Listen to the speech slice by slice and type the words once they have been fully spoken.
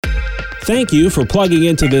Thank you for plugging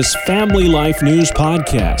into this Family Life News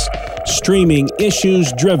podcast, streaming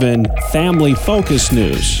issues-driven, family-focused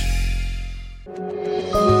news.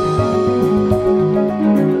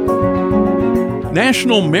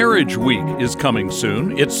 National Marriage Week is coming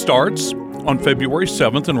soon. It starts on February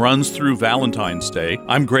 7th and runs through Valentine's Day.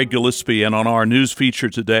 I'm Greg Gillespie, and on our news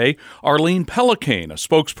feature today, Arlene Pellicane, a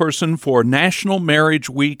spokesperson for National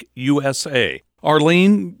Marriage Week USA.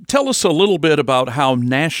 Arlene, tell us a little bit about how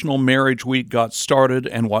National Marriage Week got started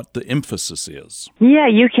and what the emphasis is. Yeah,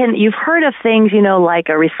 you've heard of things, like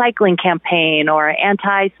a recycling campaign or an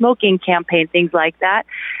anti-smoking campaign, things like that.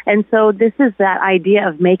 And so this is that idea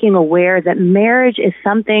of making aware that marriage is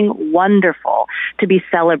something wonderful to be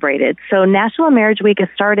celebrated. So National Marriage Week has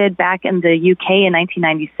started back in the UK in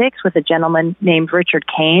 1996 with a gentleman named Richard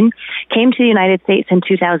Kane. Came to the United States in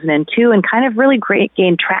 2002 and kind of really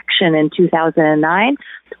gained traction in 2009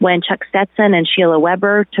 when Chuck Stetson and Sheila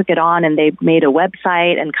Weber took it on, and they made a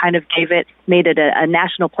website and kind of made it a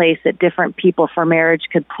national place that different people for marriage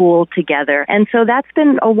could pool together. And so that's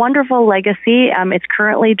been a wonderful legacy. It's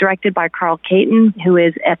currently directed by Carl Caton, who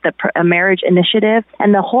is at the Marriage Initiative.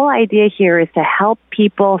 And the whole idea here is to help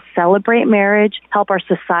people celebrate marriage, help our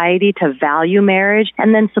society to value marriage,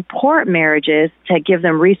 and then support marriages to give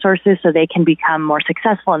them resources so they can become more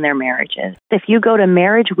successful in their marriages. If you go to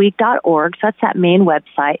marriageweek.org, so that's that main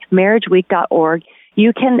website, marriageweek.org,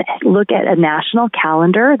 you can look at a national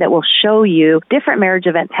calendar that will show you different marriage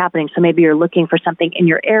events happening. So maybe you're looking for something in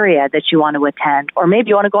your area that you want to attend, or maybe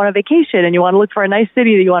you want to go on a vacation and you want to look for a nice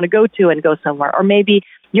city that you want to go to and go somewhere, or maybe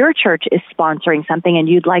your church is sponsoring something and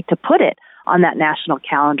you'd like to put it on that national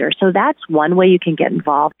calendar. So that's one way you can get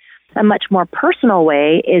involved. A much more personal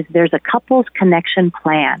way is there's a couples connection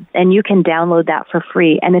plan, and you can download that for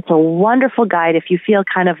free. And it's a wonderful guide if you feel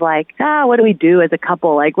kind of like, what do we do as a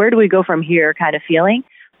couple? Like, where do we go from here kind of feeling?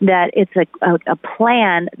 That it's a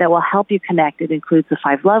plan that will help you connect. It includes the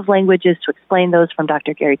 5 love languages, to explain those from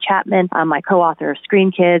Dr. Gary Chapman, my co-author of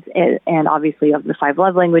Screen Kids, and obviously of the 5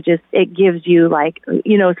 love languages. It gives you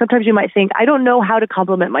sometimes you might think, I don't know how to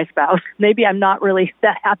compliment my spouse. Maybe I'm not really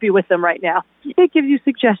that happy with them right now. It gives you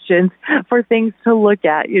suggestions for things to look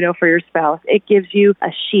at, for your spouse. It gives you a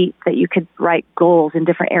sheet that you could write goals in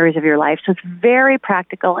different areas of your life. So it's very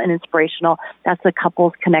practical and inspirational. That's the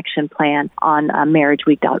couples connection plan on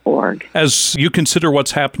marriageweek.org. As you consider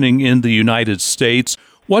what's happening in the United States,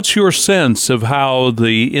 what's your sense of how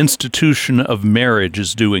the institution of marriage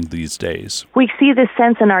is doing these days? We see this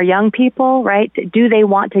sense in our young people, right? Do they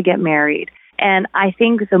want to get married? And I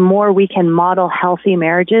think the more we can model healthy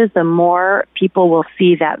marriages, the more people will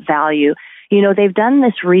see that value. They've done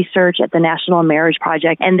this research at the National Marriage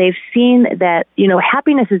Project, and they've seen that,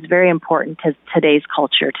 happiness is very important to today's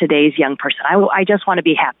culture, today's young person. I just want to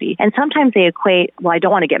be happy. And sometimes they equate, I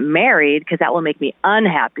don't want to get married because that will make me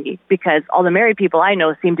unhappy, because all the married people I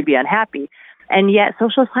know seem to be unhappy. And yet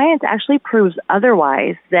social science actually proves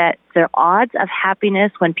otherwise, that the odds of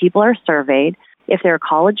happiness when people are surveyed, if they're a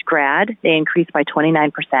college grad, they increase by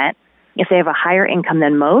 29%. If they have a higher income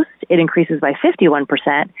than most, it increases by 51%.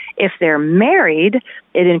 If they're married,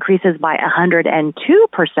 it increases by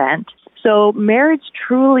 102%. So marriage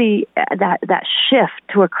truly, that shift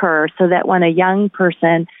to occur, so that when a young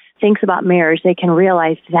person thinks about marriage, they can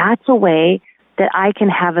realize that's a way that I can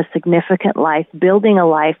have a significant life, building a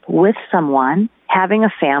life with someone, having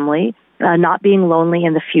a family, not being lonely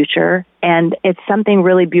in the future. And it's something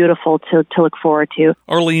really beautiful to look forward to.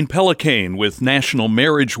 Arlene Pellicane with National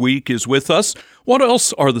Marriage Week is with us. What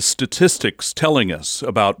else are the statistics telling us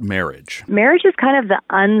about marriage? Marriage is kind of the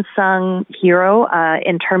unsung hero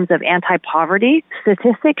in terms of anti-poverty.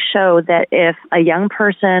 Statistics show that if a young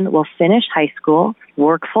person will finish high school,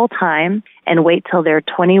 work full-time, and wait till they're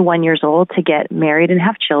 21 years old to get married and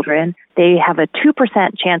have children, they have a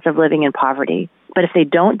 2% chance of living in poverty. But if they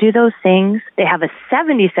don't do those things, they have a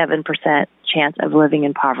 77% chance of living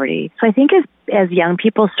in poverty. So I think as young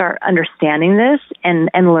people start understanding this and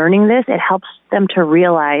learning this, it helps them to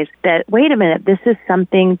realize that, wait a minute, this is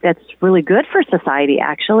something that's really good for society,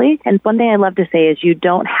 actually. And one thing I love to say is you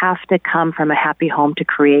don't have to come from a happy home to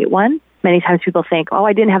create one. Many times people think,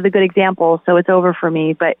 I didn't have the good example, so it's over for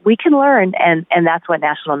me. But we can learn, and that's what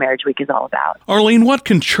National Marriage Week is all about. Arlene, what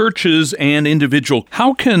can churches and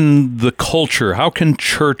how can the culture, how can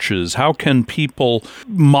churches, how can people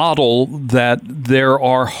model that there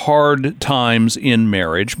are hard times in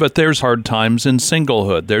marriage, but there's hard times in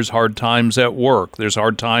singlehood, there's hard times at work, there's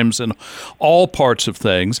hard times in all parts of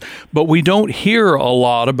things, but we don't hear a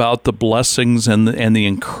lot about the blessings and the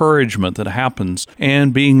encouragement that happens,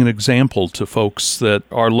 and being an example to folks that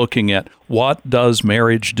are looking at What does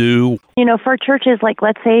marriage do? For churches, like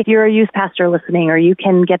let's say you're a youth pastor listening, or you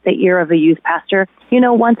can get the ear of a youth pastor,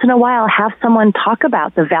 once in a while have someone talk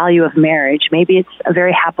about the value of marriage. Maybe it's a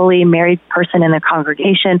very happily married person in the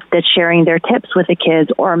congregation that's sharing their tips with the kids,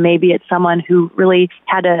 or maybe it's someone who really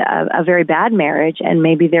had a very bad marriage and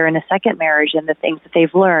maybe they're in a second marriage and the things that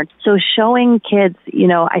they've learned. So showing kids,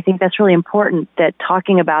 I think that's really important, that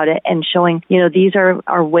talking about it and showing, these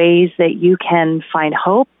are ways that you can find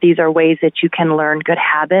hope. These are ways that you can learn good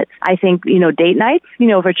habits. I think, date nights,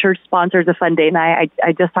 if a church sponsors a fun date night,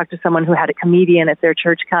 I just talked to someone who had a comedian at their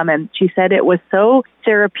church come, and she said it was so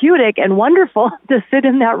therapeutic and wonderful to sit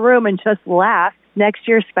in that room and just laugh next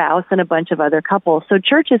to your spouse and a bunch of other couples. So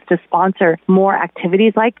churches to sponsor more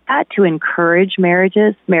activities like that to encourage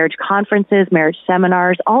marriages, marriage conferences, marriage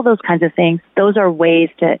seminars, all those kinds of things. Those are ways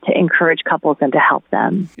to encourage couples and to help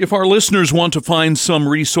them. If our listeners want to find some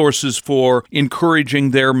resources for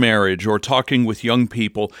encouraging their marriage or talking with young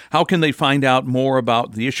people, how can they find out more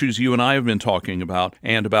about the issues you and I have been talking about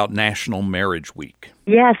and about National Marriage Week?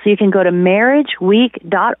 Yes, so you can go to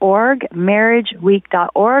marriageweek.org,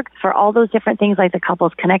 marriageweek.org for all those different things like the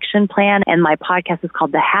Couples Connection Plan, and my podcast is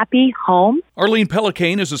called The Happy Home. Arlene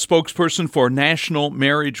Pellicane is a spokesperson for National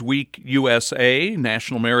Marriage Week USA.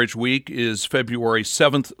 National Marriage Week is February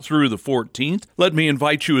 7th through the 14th. Let me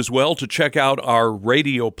invite you as well to check out our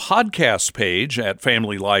radio podcast page at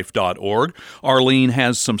familylife.org. Arlene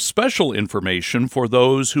has some special information for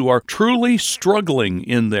those who are truly struggling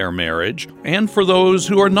in their marriage and for those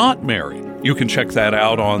who are not married. You can check that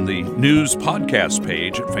out on the news podcast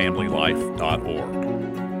page at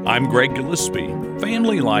familylife.org. I'm Greg Gillespie,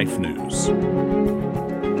 Family Life News.